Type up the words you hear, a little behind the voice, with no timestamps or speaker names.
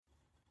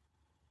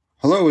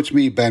Hello, it's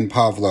me, Ben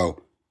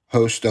Pavlo,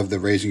 host of the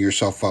Raising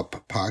Yourself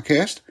Up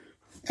podcast,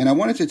 and I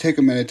wanted to take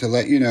a minute to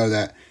let you know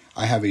that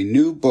I have a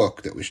new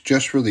book that was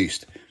just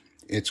released.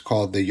 It's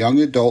called The Young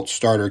Adult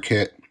Starter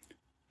Kit,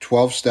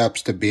 12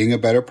 Steps to Being a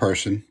Better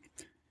Person.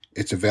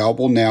 It's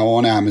available now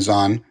on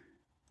Amazon,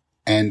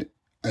 and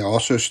I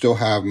also still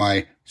have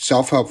my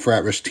Self-Help for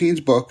At-Risk Teens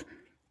book,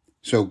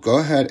 so go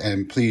ahead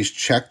and please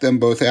check them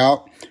both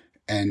out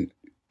and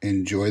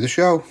enjoy the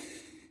show.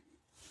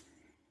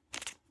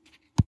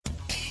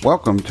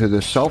 Welcome to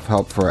the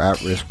Self-Help for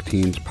At-Risk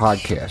Teens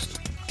podcast.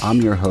 I'm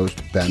your host,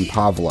 Ben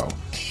Pavlo.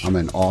 I'm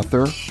an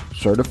author,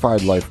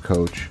 certified life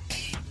coach,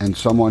 and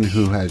someone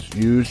who has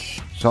used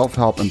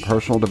self-help and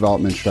personal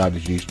development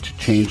strategies to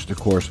change the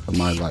course of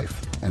my life.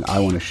 And I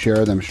want to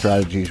share them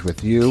strategies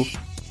with you.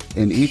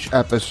 In each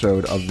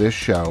episode of this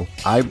show,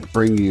 I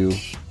bring you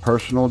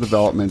personal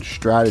development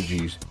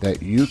strategies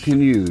that you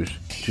can use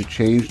to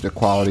change the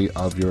quality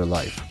of your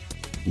life.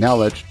 Now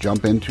let's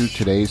jump into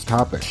today's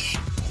topic.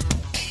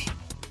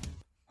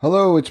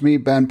 Hello, it's me,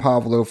 Ben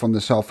Pavlo from the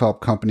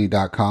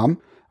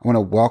selfhelpcompany.com. I want to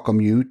welcome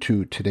you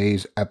to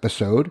today's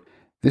episode.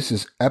 This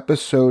is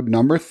episode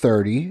number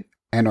 30,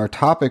 and our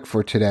topic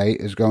for today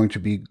is going to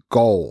be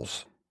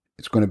goals.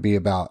 It's going to be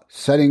about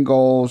setting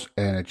goals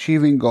and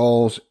achieving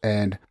goals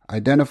and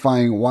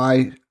identifying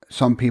why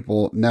some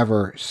people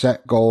never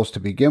set goals to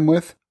begin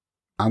with.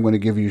 I'm going to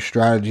give you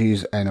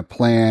strategies and a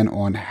plan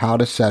on how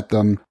to set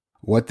them,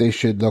 what they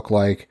should look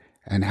like,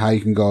 and how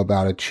you can go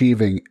about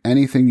achieving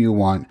anything you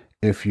want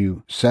if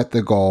you set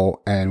the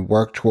goal and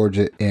work towards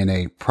it in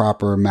a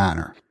proper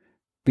manner.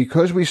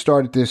 Because we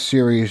started this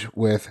series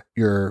with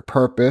your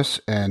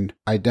purpose and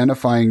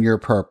identifying your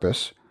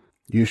purpose,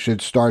 you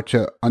should start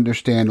to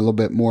understand a little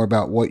bit more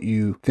about what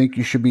you think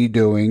you should be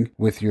doing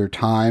with your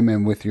time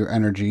and with your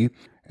energy.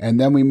 And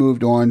then we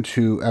moved on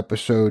to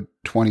episode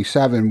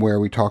 27, where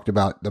we talked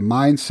about the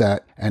mindset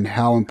and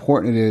how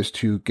important it is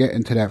to get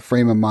into that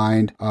frame of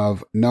mind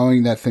of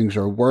knowing that things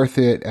are worth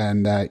it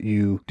and that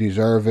you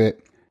deserve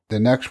it. The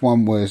next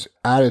one was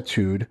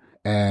attitude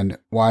and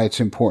why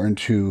it's important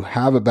to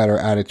have a better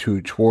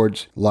attitude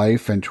towards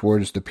life and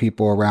towards the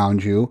people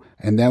around you.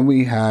 And then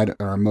we had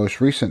our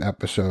most recent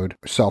episode,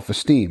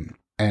 self-esteem,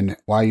 and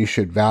why you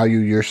should value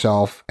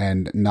yourself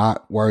and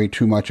not worry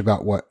too much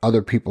about what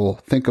other people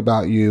think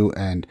about you,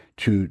 and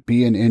to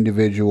be an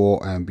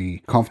individual and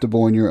be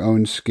comfortable in your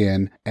own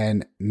skin.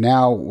 And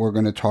now we're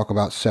going to talk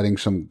about setting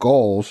some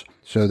goals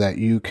so that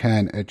you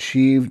can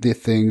achieve the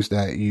things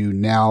that you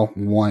now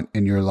want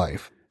in your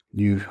life.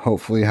 You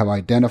hopefully have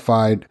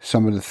identified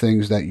some of the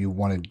things that you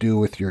want to do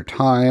with your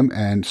time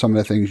and some of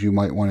the things you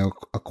might want to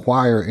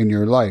acquire in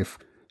your life.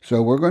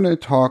 So we're going to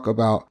talk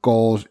about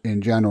goals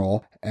in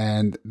general,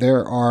 and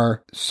there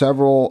are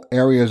several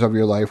areas of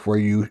your life where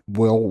you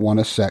will want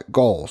to set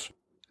goals.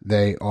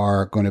 They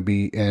are going to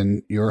be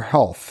in your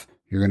health.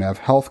 You're going to have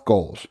health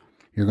goals.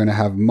 You're going to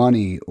have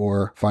money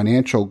or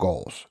financial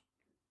goals.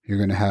 You're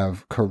going to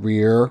have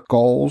career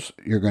goals.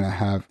 You're going to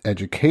have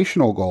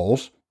educational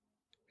goals.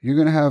 You're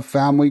going to have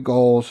family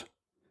goals,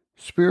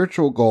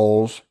 spiritual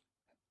goals,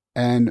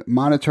 and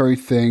monetary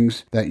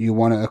things that you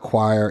want to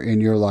acquire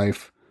in your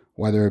life,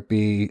 whether it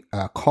be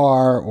a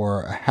car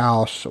or a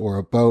house or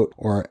a boat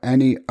or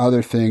any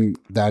other thing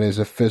that is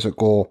a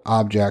physical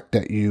object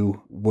that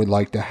you would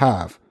like to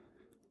have.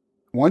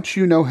 Once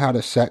you know how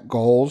to set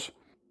goals,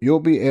 you'll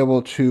be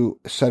able to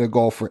set a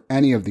goal for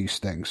any of these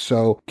things.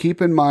 So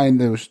keep in mind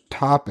those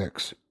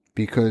topics,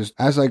 because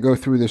as I go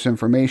through this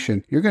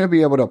information, you're going to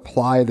be able to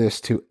apply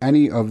this to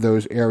any of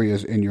those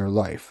areas in your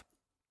life.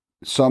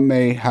 Some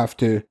may have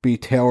to be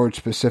tailored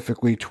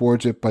specifically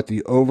towards it, but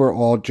the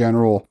overall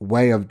general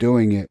way of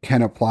doing it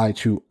can apply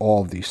to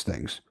all of these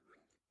things.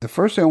 The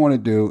first thing I want to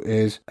do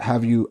is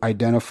have you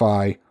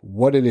identify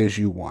what it is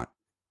you want.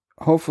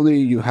 Hopefully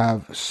you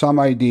have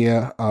some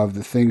idea of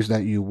the things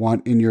that you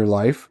want in your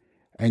life.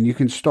 And you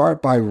can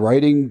start by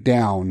writing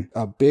down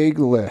a big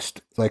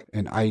list, like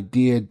an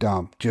idea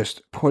dump.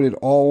 Just put it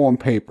all on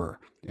paper.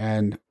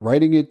 And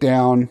writing it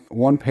down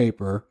on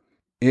paper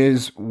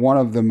is one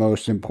of the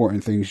most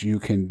important things you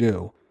can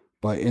do.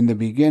 But in the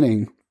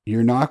beginning,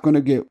 you're not going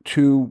to get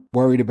too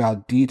worried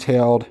about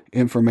detailed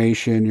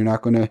information. You're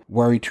not going to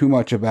worry too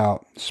much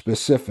about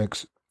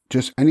specifics.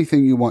 Just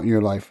anything you want in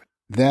your life.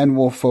 Then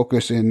we'll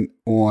focus in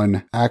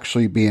on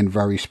actually being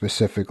very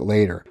specific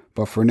later.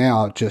 But for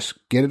now, just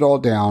get it all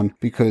down,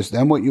 because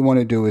then what you want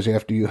to do is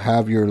after you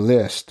have your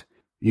list,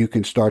 you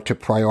can start to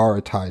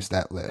prioritize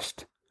that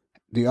list.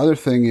 The other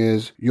thing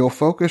is you'll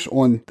focus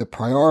on the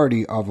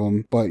priority of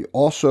them, but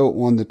also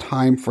on the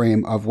time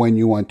frame of when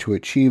you want to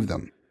achieve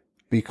them.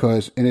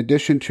 Because in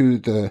addition to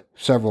the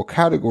several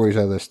categories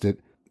I listed,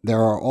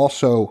 there are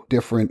also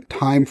different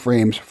time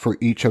frames for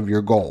each of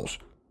your goals.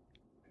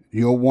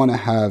 You'll want to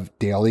have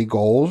daily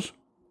goals,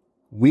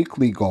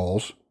 weekly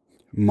goals,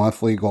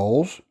 monthly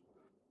goals,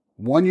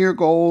 1-year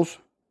goals,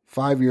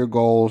 5-year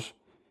goals,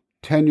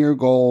 10-year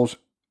goals,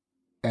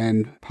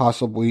 and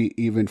possibly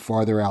even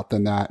farther out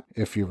than that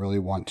if you really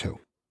want to.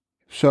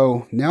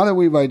 So now that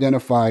we've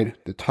identified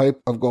the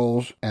type of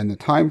goals and the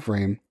time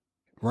frame,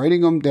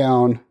 writing them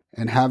down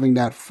and having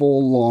that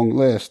full long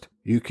list,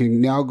 you can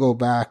now go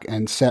back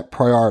and set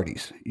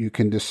priorities. You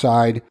can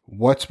decide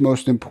what's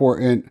most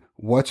important,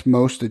 what's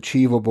most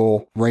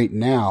achievable right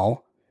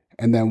now,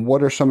 and then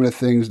what are some of the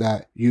things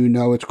that you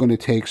know it's going to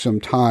take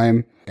some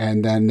time,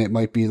 and then it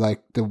might be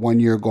like the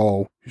 1-year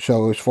goal.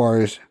 So as far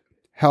as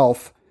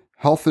health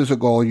is a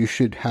goal you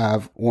should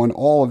have on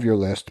all of your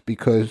list,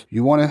 because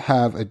you want to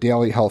have a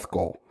daily health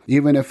goal.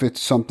 Even if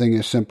it's something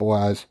as simple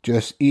as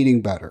just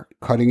eating better,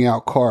 cutting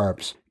out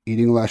carbs,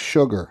 eating less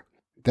sugar.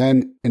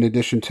 Then in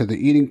addition to the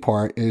eating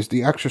part is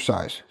the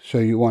exercise. So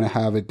you want to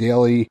have a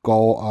daily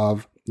goal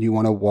of you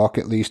want to walk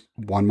at least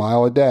 1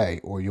 mile a day,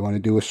 or you want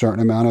to do a certain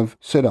amount of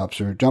sit-ups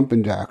or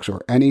jumping jacks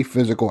or any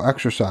physical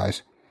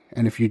exercise.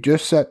 And if you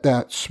just set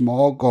that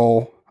small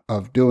goal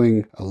of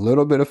doing a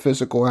little bit of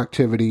physical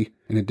activity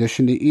in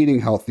addition to eating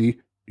healthy,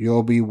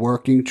 you'll be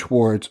working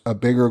towards a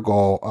bigger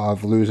goal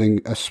of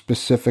losing a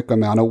specific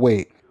amount of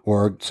weight.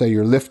 Or say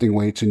you're lifting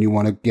weights and you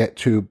want to get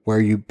to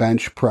where you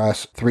bench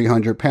press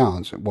 300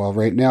 pounds. Well,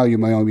 right now you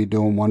might only be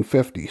doing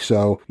 150.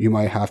 So you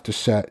might have to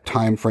set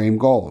time frame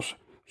goals.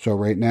 So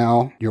right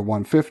now you're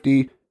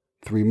 150.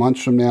 3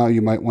 months from now,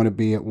 you might want to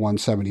be at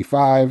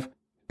 175.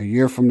 A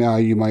year from now,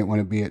 you might want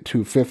to be at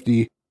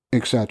 250,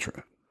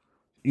 etc.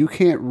 You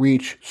can't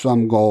reach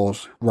some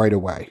goals right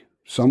away.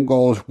 Some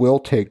goals will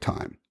take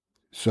time.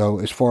 So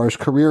as far as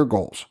career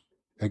goals,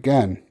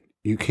 again,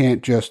 you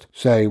can't just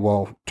say,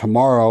 well,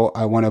 tomorrow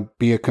I want to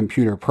be a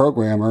computer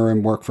programmer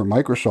and work for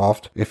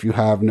Microsoft if you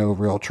have no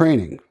real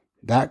training.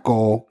 That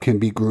goal can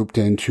be grouped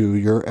into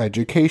your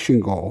education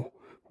goal,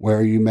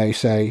 where you may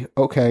say,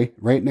 okay,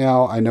 right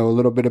now I know a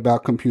little bit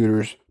about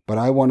computers, but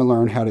I want to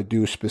learn how to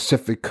do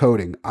specific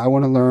coding. I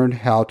want to learn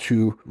how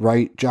to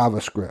write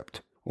JavaScript,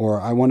 or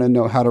I want to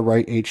know how to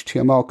write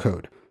HTML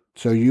code.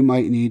 So you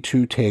might need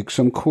to take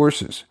some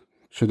courses.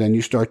 So then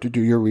you start to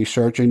do your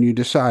research and you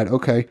decide,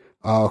 okay,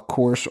 a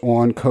course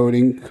on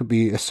coding could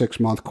be a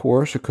 6-month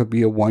course. It could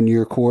be a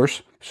 1-year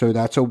course. So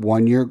that's a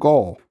 1-year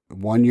goal.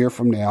 1 year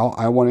from now,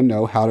 I want to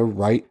know how to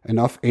write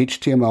enough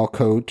HTML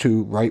code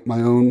to write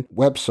my own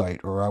website,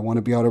 or I want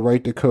to be able to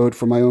write the code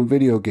for my own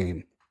video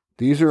game.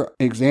 These are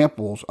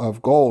examples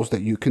of goals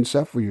that you can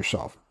set for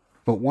yourself.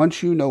 But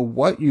once you know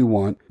what you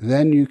want,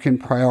 then you can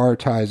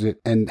prioritize it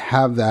and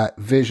have that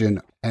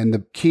vision. And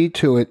the key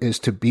to it is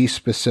to be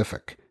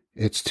specific.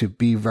 It's to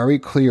be very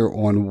clear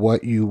on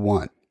what you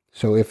want.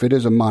 So if it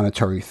is a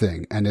monetary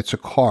thing and it's a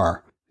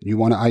car, you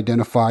want to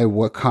identify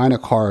what kind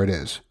of car it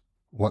is,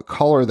 what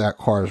color that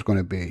car is going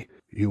to be.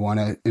 You want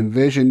to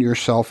envision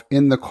yourself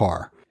in the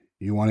car.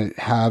 You want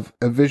to have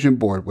a vision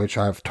board, which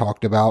I've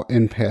talked about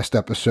in past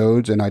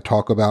episodes and I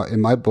talk about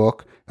in my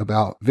book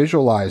about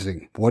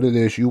visualizing what it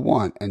is you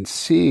want and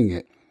seeing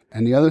it.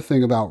 And the other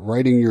thing about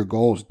writing your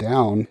goals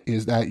down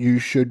is that you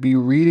should be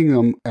reading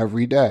them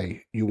every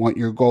day. You want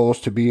your goals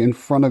to be in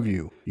front of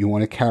you. You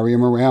want to carry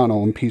them around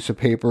on a piece of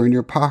paper in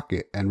your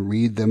pocket and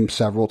read them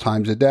several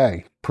times a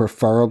day,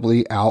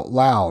 preferably out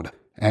loud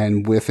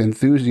and with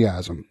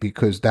enthusiasm,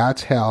 because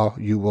that's how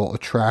you will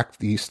attract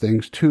these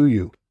things to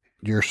you.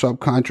 Your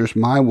subconscious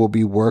mind will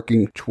be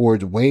working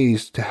towards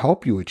ways to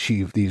help you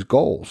achieve these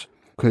goals,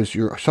 because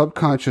your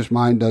subconscious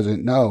mind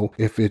doesn't know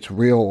if it's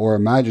real or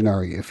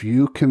imaginary. If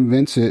you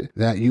convince it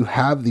that you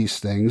have these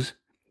things,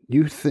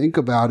 you think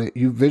about it,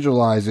 you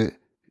visualize it,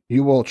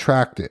 you will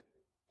attract it.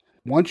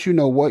 Once you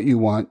know what you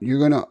want, you're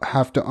going to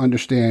have to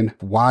understand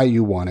why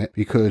you want it,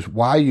 because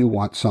why you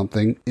want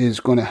something is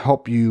going to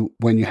help you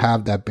when you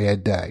have that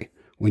bad day,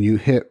 when you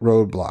hit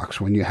roadblocks,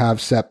 when you have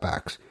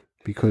setbacks.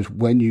 Because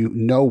when you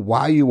know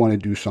why you want to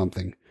do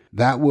something,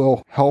 that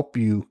will help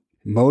you,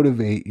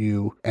 motivate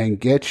you, and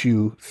get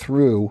you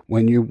through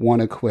when you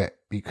want to quit.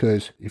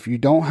 Because if you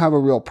don't have a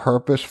real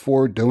purpose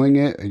for doing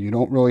it, and you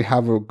don't really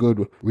have a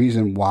good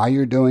reason why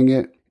you're doing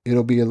it,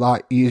 it'll be a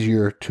lot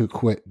easier to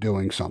quit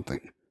doing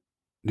something.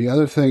 The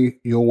other thing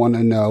you'll want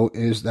to know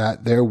is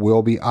that there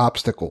will be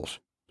obstacles.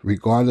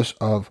 Regardless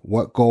of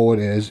what goal it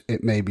is,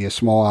 it may be a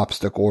small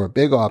obstacle or a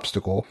big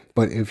obstacle,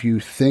 but if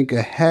you think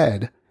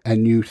ahead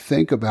and you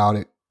think about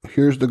it,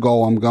 here's the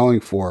goal I'm going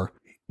for,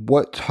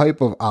 what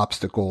type of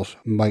obstacles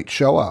might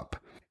show up?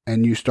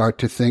 And you start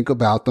to think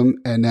about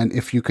them, and then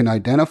if you can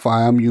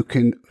identify them, you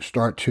can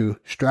start to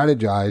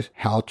strategize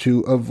how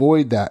to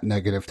avoid that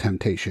negative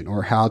temptation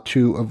or how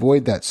to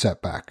avoid that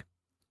setback.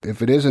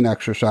 If it is an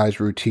exercise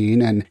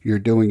routine and you're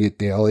doing it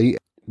daily,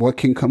 what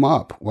can come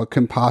up? What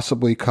can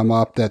possibly come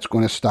up that's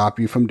going to stop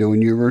you from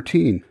doing your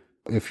routine?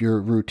 If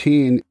your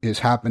routine is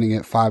happening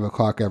at 5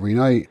 o'clock every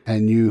night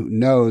and you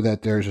know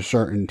that there's a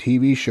certain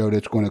TV show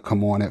that's going to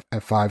come on at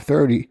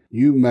 5:30,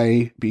 you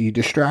may be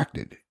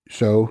distracted.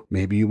 So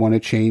maybe you want to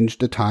change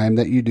the time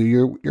that you do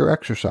your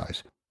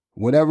exercise.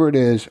 Whatever it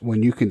is,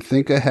 when you can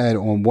think ahead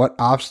on what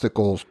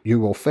obstacles you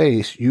will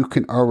face, you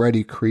can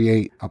already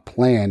create a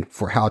plan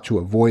for how to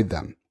avoid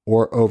them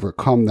or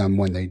overcome them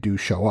when they do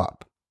show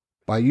up.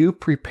 By you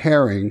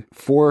preparing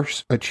for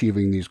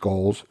achieving these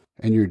goals,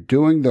 and you're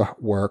doing the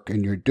work,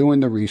 and you're doing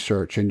the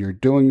research, and you're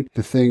doing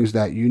the things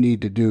that you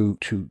need to do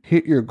to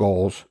hit your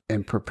goals,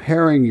 and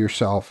preparing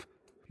yourself,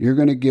 you're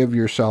going to give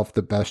yourself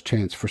the best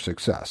chance for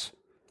success.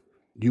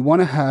 You want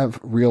to have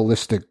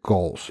realistic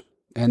goals.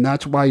 And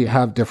that's why you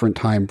have different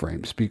time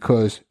frames,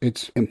 because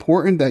it's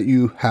important that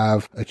you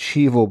have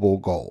achievable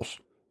goals.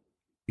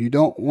 You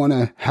don't want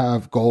to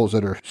have goals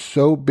that are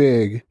so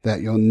big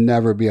that you'll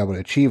never be able to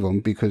achieve them,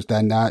 because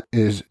then that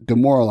is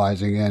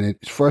demoralizing and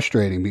it's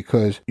frustrating,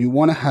 because you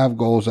want to have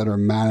goals that are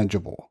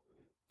manageable.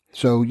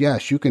 So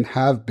yes, you can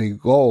have big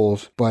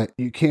goals, but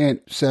you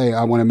can't say,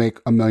 I want to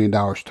make $1 million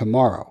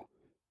tomorrow.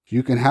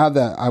 You can have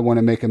that, I want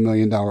to make $1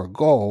 million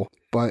goal,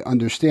 but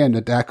understand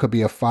that that could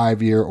be a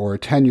 5-year or a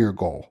 10-year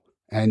goal.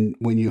 And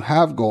when you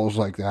have goals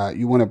like that,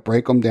 you want to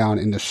break them down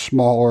into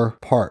smaller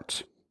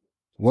parts.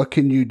 What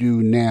can you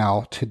do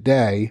now,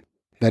 today,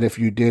 that if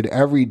you did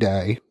every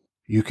day,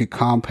 you could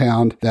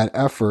compound that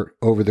effort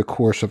over the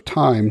course of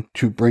time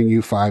to bring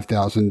you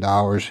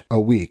 $5,000 a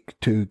week,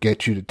 to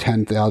get you to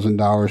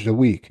 $10,000 a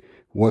week?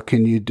 What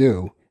can you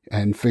do?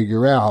 And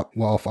figure out,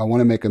 well, if I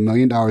want to make $1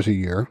 million a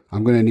year,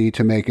 I'm going to need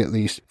to make at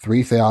least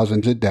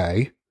 $3,000 a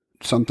day,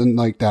 something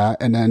like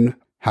that. And then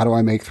how do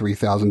I make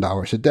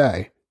 $3,000 a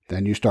day?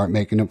 Then you start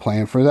making a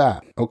plan for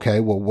that. Okay,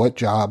 well, what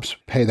jobs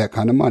pay that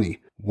kind of money?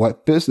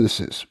 What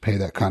businesses pay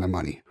that kind of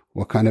money?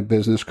 What kind of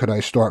business could I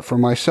start for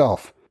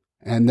myself?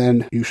 And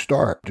then you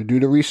start to do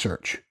the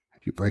research.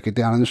 You break it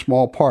down into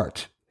small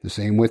parts. The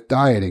same with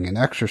dieting and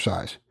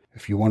exercise.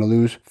 If you want to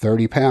lose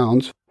 30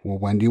 pounds, well,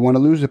 when do you want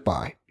to lose it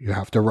by? You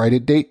have to write a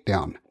date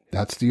down.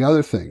 That's the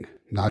other thing.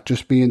 Not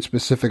just being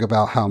specific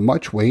about how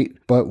much weight,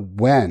 but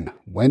when.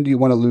 When do you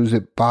want to lose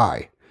it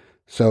by?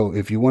 So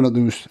if you want to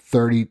lose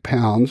 30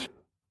 pounds,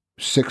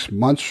 6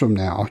 months from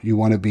now, you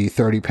want to be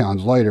 30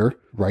 pounds lighter,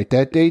 write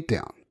that date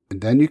down. And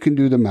then you can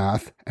do the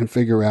math and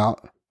figure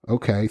out,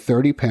 okay,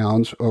 30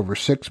 pounds over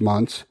 6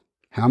 months,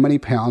 how many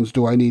pounds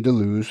do I need to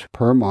lose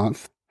per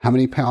month? How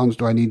many pounds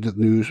do I need to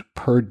lose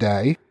per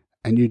day?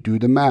 And you do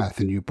the math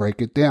and you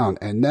break it down.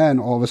 And then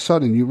all of a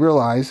sudden you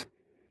realize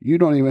you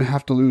don't even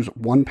have to lose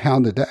 1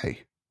 pound a day.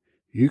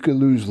 You could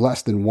lose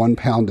less than 1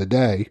 pound a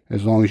day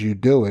as long as you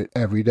do it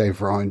every day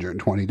for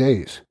 120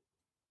 days.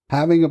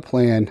 Having a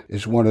plan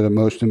is one of the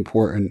most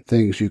important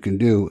things you can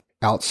do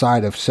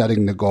outside of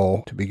setting the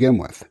goal to begin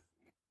with.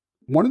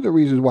 One of the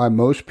reasons why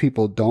most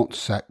people don't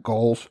set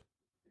goals,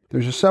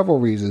 there's several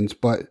reasons,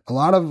 but a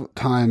lot of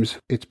times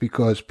it's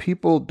because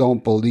people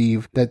don't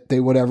believe that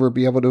they would ever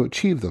be able to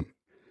achieve them.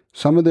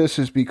 Some of this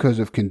is because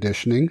of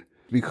conditioning,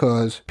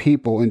 because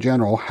people in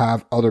general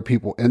have other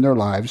people in their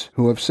lives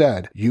who have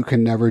said, you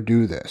can never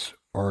do this,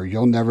 or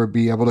you'll never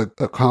be able to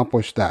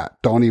accomplish that.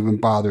 Don't even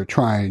bother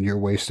trying, you're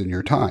wasting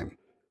your time.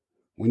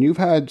 When you've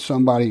had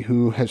somebody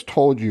who has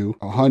told you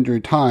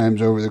 100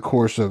 times over the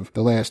course of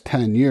the last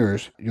 10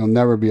 years, you'll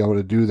never be able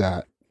to do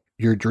that.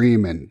 You're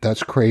dreaming.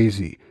 That's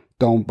crazy.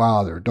 Don't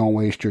bother. Don't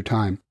waste your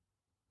time.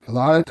 A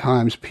lot of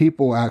times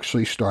people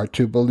actually start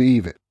to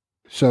believe it.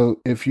 So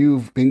if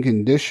you've been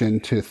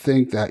conditioned to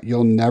think that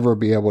you'll never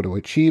be able to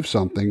achieve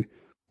something,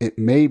 it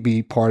may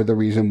be part of the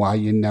reason why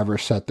you never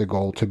set the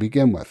goal to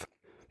begin with.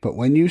 But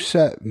when you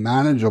set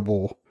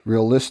manageable,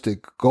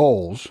 realistic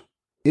goals,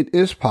 it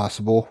is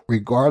possible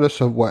regardless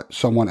of what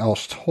someone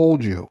else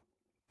told you.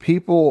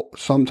 People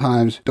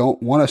sometimes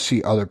don't want to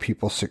see other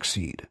people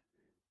succeed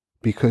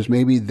because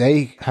maybe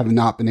they have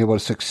not been able to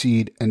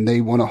succeed and they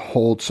want to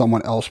hold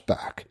someone else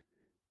back.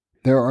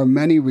 There are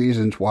many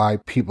reasons why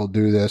people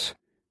do this.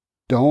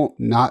 Don't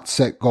not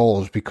set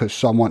goals because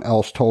someone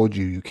else told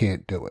you you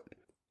can't do it.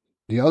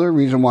 The other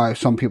reason why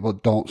some people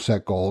don't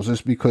set goals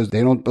is because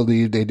they don't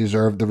believe they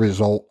deserve the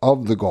result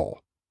of the goal.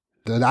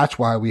 That's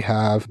why we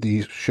have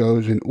these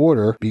shows in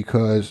order,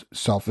 because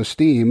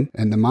self-esteem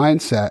and the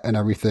mindset and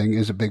everything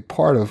is a big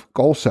part of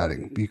goal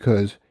setting.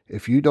 Because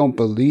if you don't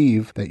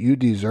believe that you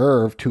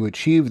deserve to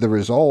achieve the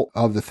result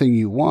of the thing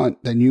you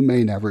want, then you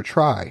may never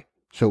try.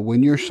 So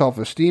when your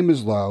self-esteem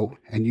is low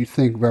and you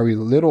think very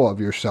little of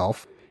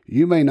yourself,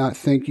 you may not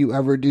think you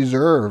ever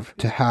deserve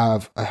to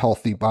have a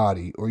healthy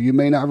body, or you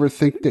may not ever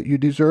think that you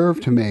deserve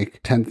to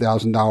make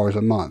 $10,000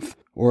 a month.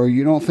 Or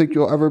you don't think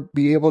you'll ever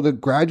be able to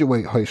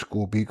graduate high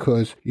school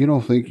because you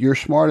don't think you're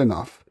smart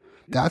enough.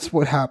 That's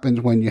what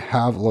happens when you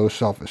have low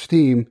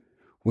self-esteem,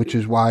 which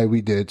is why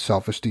we did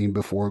self-esteem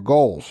before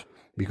goals.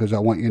 Because I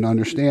want you to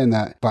understand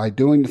that by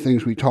doing the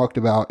things we talked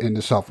about in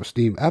the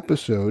self-esteem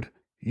episode,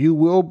 you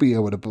will be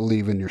able to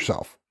believe in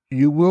yourself.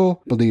 You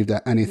will believe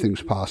that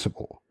anything's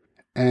possible.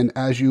 And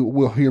as you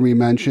will hear me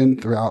mention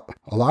throughout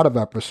a lot of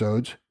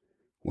episodes,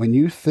 when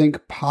you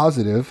think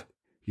positive,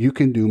 you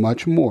can do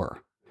much more.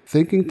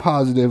 Thinking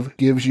positive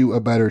gives you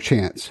a better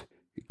chance.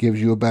 It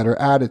gives you a better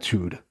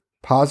attitude.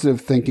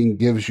 Positive thinking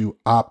gives you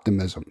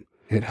optimism.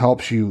 It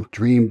helps you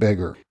dream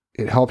bigger.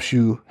 It helps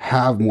you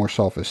have more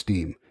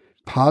self-esteem.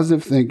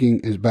 Positive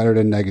thinking is better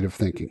than negative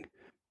thinking.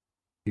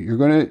 You're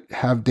going to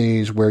have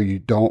days where you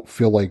don't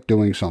feel like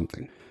doing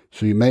something.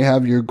 So you may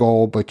have your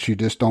goal, but you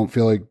just don't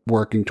feel like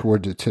working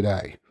towards it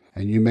today.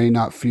 And you may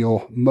not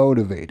feel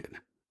motivated.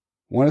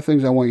 One of the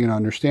things I want you to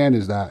understand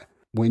is that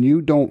when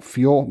you don't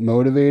feel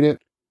motivated,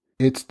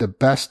 it's the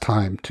best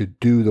time to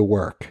do the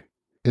work.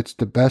 it's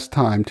the best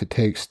time to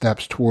take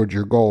steps towards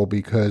your goal,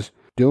 because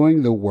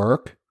doing the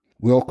work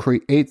will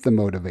create the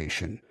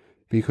motivation.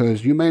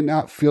 Because you may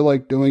not feel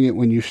like doing it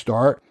when you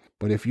start,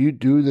 but if you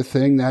do the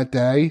thing that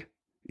day,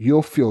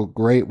 you'll feel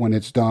great when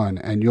it's done,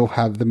 and you'll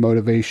have the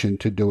motivation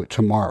to do it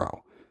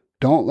tomorrow.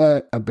 Don't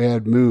let a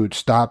bad mood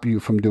stop you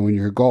from doing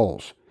your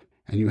goals.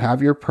 And you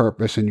have your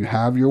purpose, and you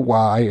have your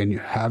why, and you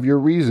have your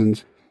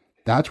reasons.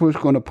 That's what's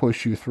going to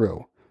push you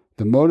through.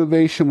 The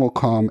motivation will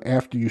come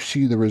after you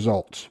see the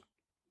results.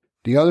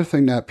 The other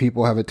thing that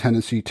people have a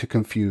tendency to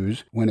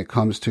confuse when it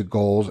comes to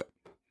goals,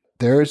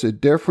 there is a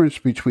difference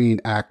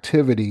between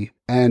activity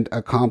and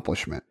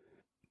accomplishment.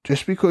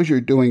 Just because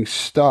you're doing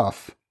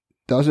stuff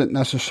doesn't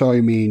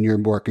necessarily mean you're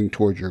working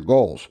towards your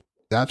goals.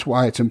 That's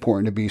why it's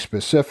important to be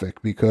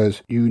specific,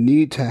 because you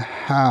need to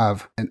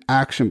have an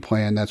action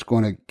plan that's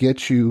going to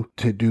get you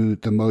to do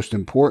the most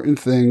important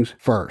things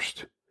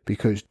first.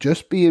 Because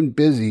just being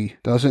busy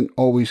doesn't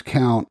always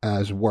count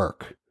as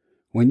work.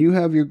 When you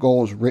have your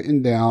goals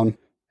written down,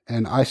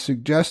 and I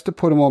suggest to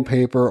put them on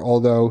paper,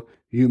 although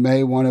you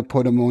may want to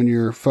put them on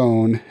your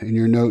phone in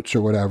your notes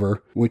or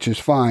whatever, which is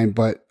fine,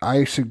 but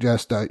I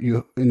suggest that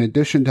you, in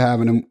addition to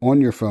having them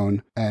on your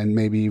phone and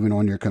maybe even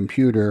on your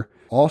computer,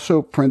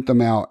 also print them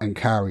out and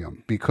carry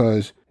them.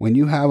 Because when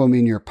you have them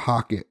in your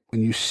pocket,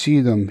 when you see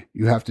them,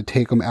 you have to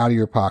take them out of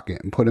your pocket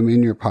and put them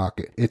in your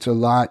pocket. It's a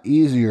lot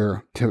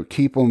easier to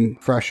keep them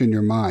fresh in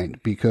your mind,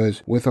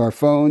 because with our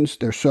phones,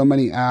 there's so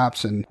many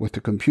apps, and with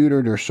the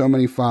computer, there's so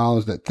many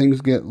files that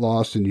things get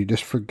lost and you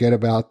just forget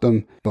about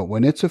them. But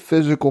when it's a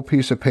physical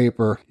piece of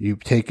paper, you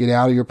take it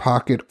out of your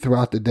pocket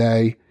throughout the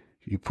day.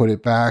 You put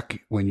it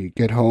back when you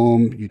get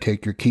home, you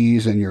take your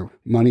keys and your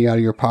money out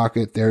of your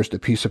pocket, there's the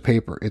piece of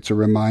paper. It's a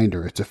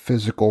reminder. It's a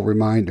physical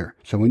reminder.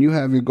 So when you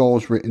have your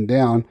goals written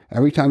down,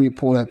 every time you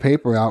pull that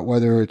paper out,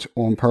 whether it's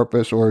on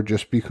purpose or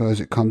just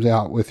because it comes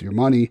out with your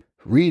money,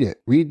 read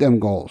it. Read them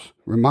goals.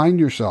 Remind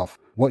yourself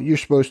what you're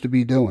supposed to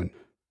be doing.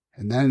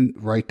 And then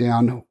write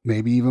down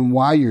maybe even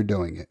why you're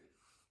doing it.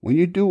 When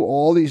you do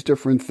all these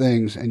different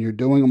things and you're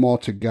doing them all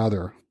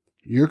together,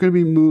 you're going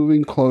to be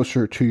moving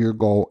closer to your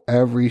goal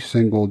every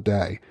single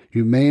day.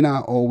 You may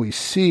not always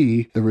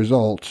see the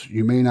results.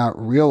 You may not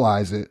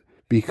realize it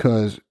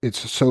because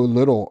it's so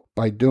little.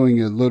 By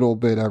doing a little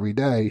bit every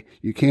day,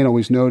 you can't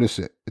always notice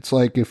it. It's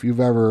like if you've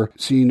ever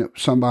seen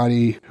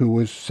somebody who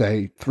was,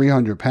 say,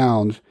 300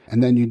 pounds,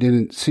 and then you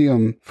didn't see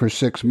them for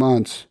 6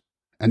 months,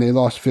 and they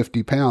lost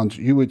 50 pounds,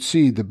 you would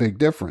see the big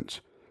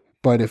difference.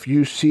 But if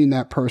you've seen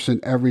that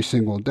person every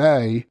single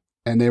day,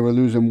 and they were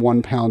losing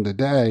 1 pound a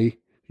day,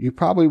 you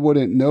probably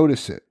wouldn't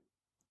notice it.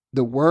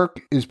 The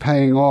work is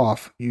paying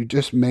off. You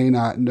just may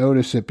not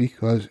notice it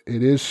because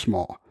it is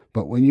small.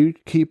 But when you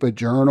keep a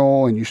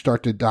journal and you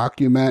start to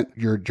document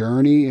your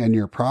journey and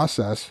your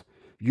process,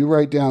 you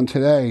write down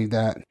today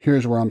that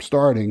here's where I'm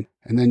starting,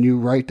 and then you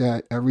write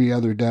that every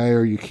other day,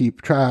 or you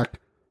keep track.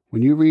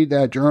 When you read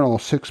that journal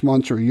 6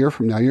 months or a year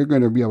from now, you're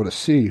going to be able to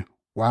see,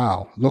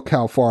 wow, look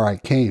how far I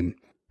came.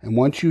 And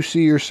once you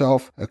see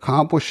yourself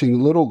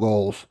accomplishing little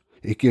goals,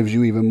 it gives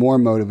you even more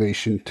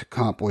motivation to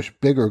accomplish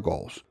bigger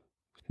goals.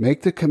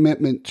 Make the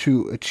commitment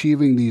to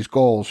achieving these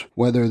goals,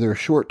 whether they're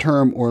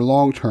short-term or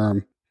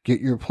long-term. Get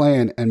your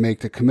plan and make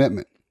the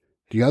commitment.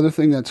 The other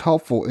thing that's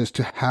helpful is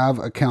to have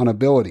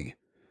accountability.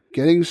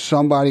 Getting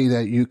somebody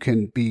that you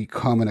can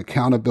become an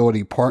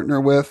accountability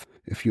partner with,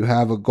 if you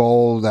have a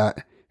goal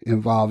that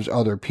involves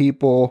other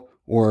people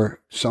or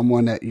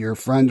someone that you're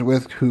friends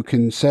with who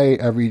can say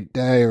every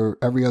day or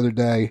every other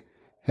day,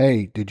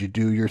 hey, did you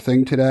do your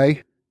thing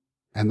today?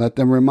 And let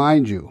them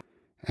remind you.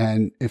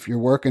 And if you're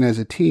working as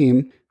a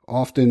team,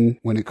 often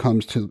when it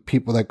comes to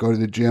people that go to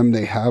the gym,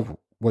 they have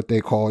what they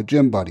call a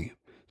gym buddy.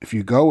 If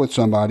you go with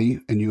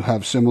somebody and you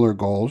have similar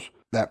goals,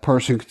 that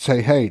person could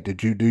say, hey,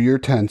 did you do your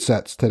 10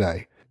 sets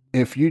today?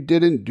 If you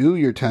didn't do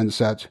your 10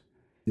 sets,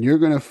 you're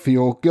going to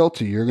feel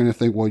guilty. You're going to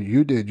think, well,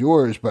 you did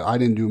yours, but I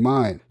didn't do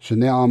mine. So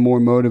now I'm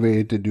more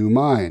motivated to do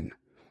mine.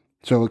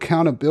 So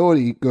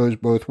accountability goes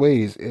both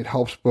ways. It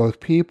helps both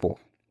people.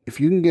 If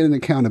you can get an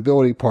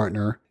accountability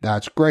partner,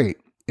 that's great.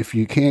 If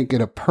you can't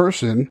get a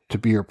person to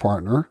be your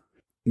partner,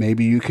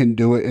 maybe you can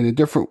do it in a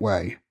different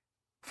way.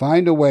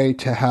 Find a way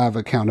to have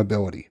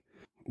accountability.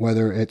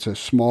 Whether it's a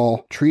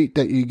small treat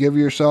that you give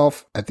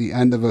yourself at the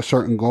end of a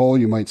certain goal,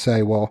 you might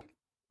say, well,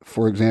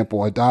 for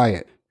example, a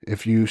diet.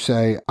 If you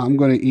say, I'm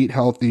going to eat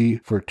healthy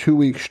for 2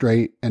 weeks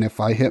straight, and if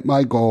I hit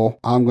my goal,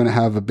 I'm going to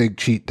have a big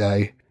cheat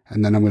day,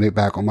 and then I'm going to get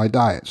back on my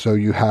diet. So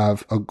you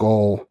have a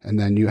goal, and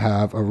then you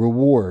have a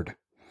reward.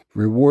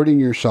 Rewarding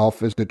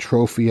yourself is the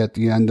trophy at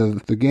the end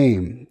of the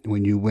game.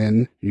 When you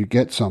win, you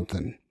get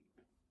something.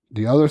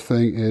 The other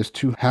thing is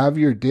to have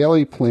your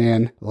daily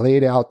plan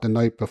laid out the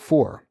night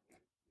before.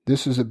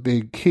 This is a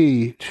big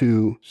key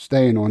to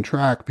staying on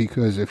track,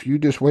 because if you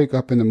just wake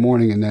up in the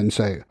morning and then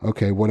say,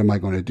 okay, what am I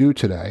going to do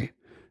today?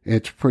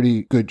 It's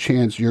pretty good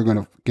chance you're going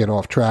to get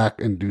off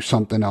track and do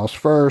something else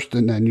first,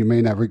 and then you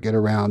may never get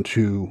around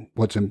to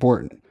what's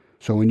important.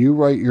 So when you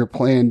write your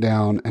plan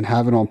down and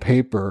have it on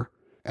paper,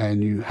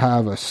 and you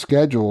have a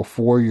schedule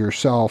for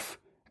yourself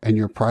and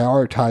you're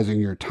prioritizing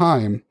your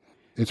time,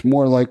 it's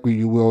more likely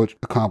you will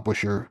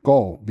accomplish your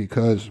goal,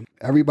 because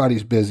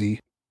everybody's busy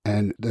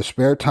and the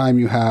spare time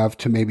you have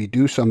to maybe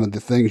do some of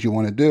the things you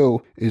want to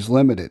do is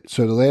limited.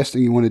 So the last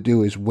thing you want to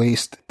do is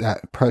waste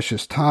that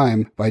precious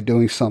time by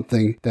doing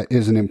something that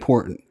isn't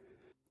important.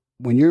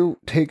 When you're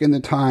taking the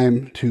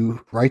time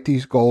to write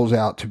these goals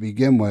out to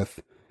begin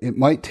with, it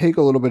might take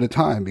a little bit of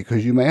time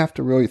because you may have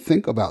to really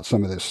think about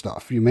some of this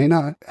stuff. You may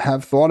not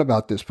have thought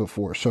about this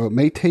before, so it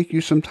may take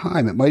you some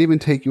time. It might even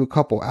take you a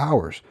couple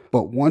hours.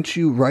 But once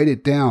you write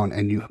it down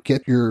and you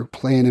get your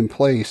plan in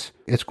place,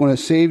 it's going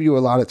to save you a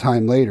lot of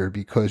time later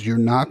because you're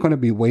not going to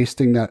be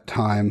wasting that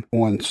time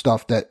on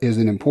stuff that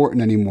isn't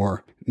important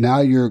anymore. Now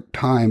your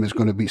time is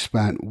going to be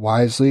spent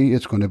wisely.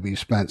 It's going to be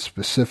spent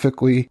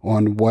specifically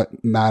on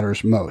what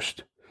matters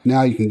most.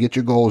 Now you can get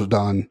your goals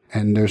done,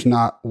 and there's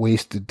not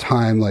wasted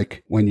time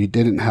like when you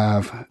didn't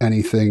have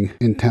anything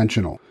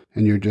intentional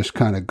and you're just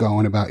kind of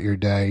going about your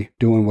day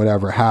doing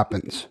whatever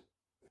happens.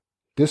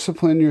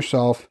 Discipline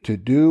yourself to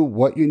do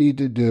what you need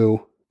to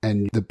do,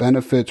 and the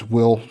benefits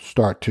will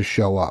start to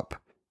show up.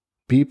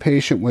 Be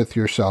patient with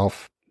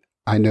yourself.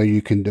 I know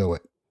you can do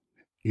it.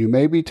 You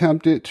may be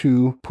tempted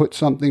to put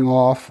something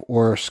off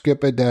or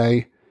skip a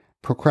day.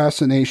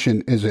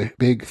 Procrastination is a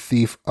big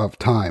thief of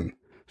time.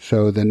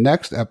 So the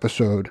next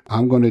episode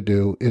I'm going to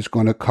do is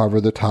going to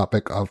cover the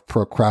topic of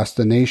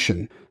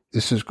procrastination.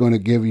 This is going to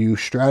give you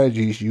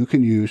strategies you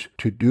can use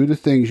to do the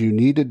things you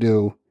need to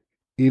do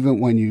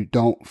even when you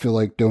don't feel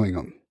like doing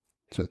them.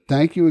 So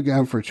thank you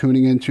again for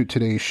tuning into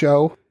today's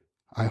show.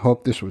 I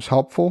hope this was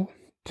helpful.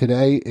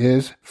 Today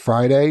is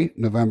Friday,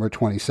 November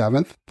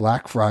 27th,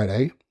 Black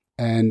Friday,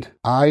 and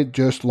I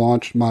just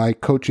launched my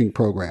coaching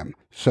program.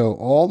 So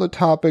all the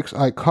topics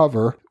I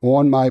cover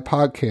on my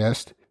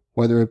podcast,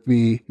 whether it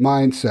be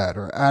mindset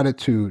or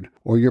attitude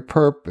or your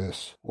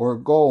purpose or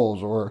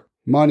goals or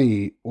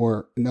money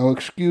or no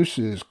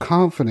excuses,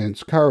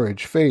 confidence,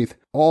 courage, faith,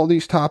 all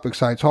these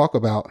topics I talk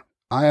about,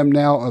 I am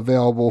now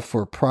available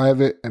for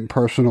private and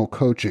personal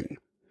coaching.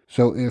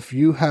 So if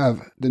you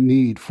have the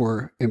need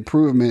for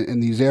improvement in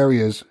these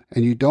areas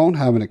and you don't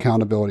have an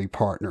accountability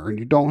partner and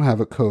you don't have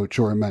a coach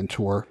or a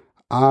mentor,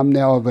 I'm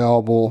now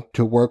available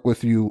to work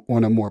with you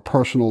on a more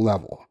personal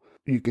level.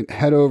 You can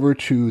head over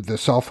to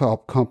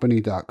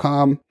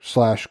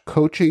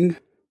theselfhelpcompany.com/coaching,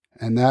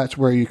 and that's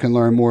where you can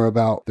learn more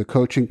about the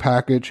coaching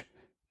package.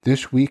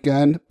 This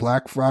weekend,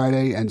 Black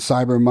Friday and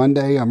Cyber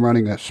Monday, I'm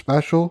running a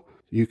special.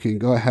 You can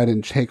go ahead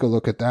and take a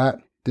look at that.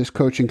 This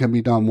coaching can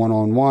be done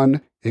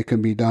one-on-one. It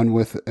can be done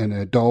with an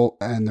adult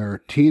and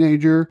their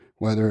teenager,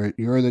 whether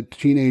you're the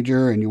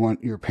teenager and you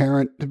want your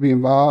parent to be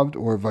involved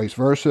or vice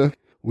versa.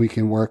 We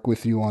can work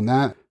with you on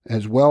that,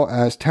 as well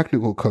as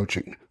technical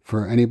coaching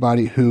for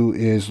anybody who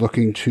is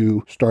looking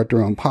to start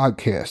their own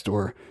podcast,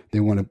 or they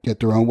want to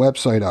get their own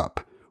website up,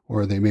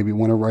 or they maybe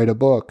want to write a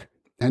book.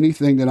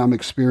 Anything that I'm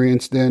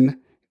experienced in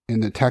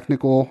the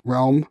technical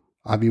realm,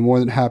 I'd be more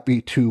than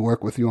happy to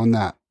work with you on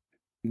that.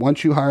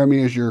 Once you hire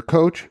me as your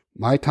coach,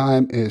 my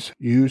time is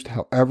used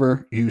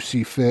however you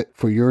see fit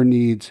for your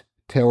needs,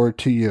 tailored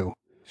to you.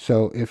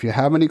 So if you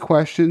have any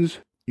questions,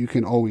 you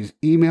can always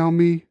email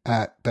me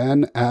at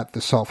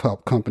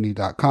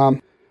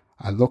ben@theselfhelpcompany.com.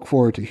 I look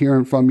forward to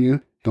hearing from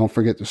you. Don't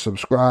forget to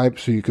subscribe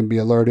so you can be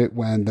alerted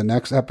when the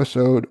next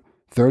episode,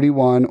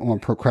 31 on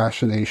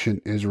procrastination,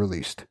 is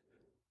released.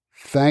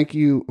 Thank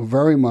you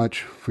very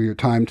much for your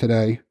time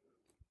today.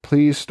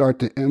 Please start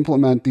to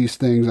implement these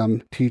things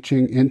I'm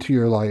teaching into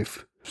your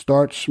life.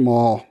 Start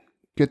small,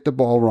 get the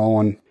ball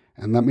rolling,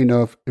 and let me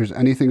know if there's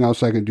anything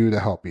else I can do to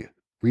help you.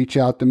 Reach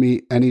out to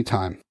me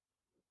anytime.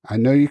 I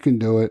know you can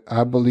do it.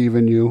 I believe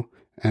in you,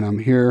 and I'm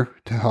here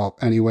to help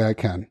any way I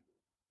can.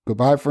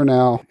 Goodbye for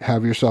now.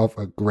 Have yourself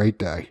a great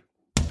day.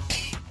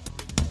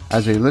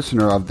 As a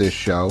listener of this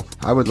show,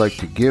 I would like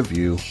to give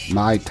you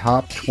my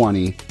top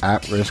 20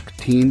 at-risk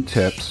teen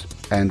tips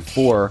and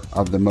 4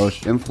 of the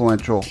most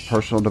influential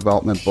personal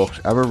development books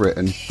ever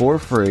written for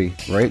free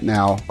right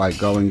now by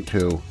going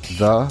to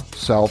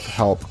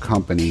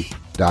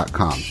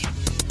theselfhelpcompany.com.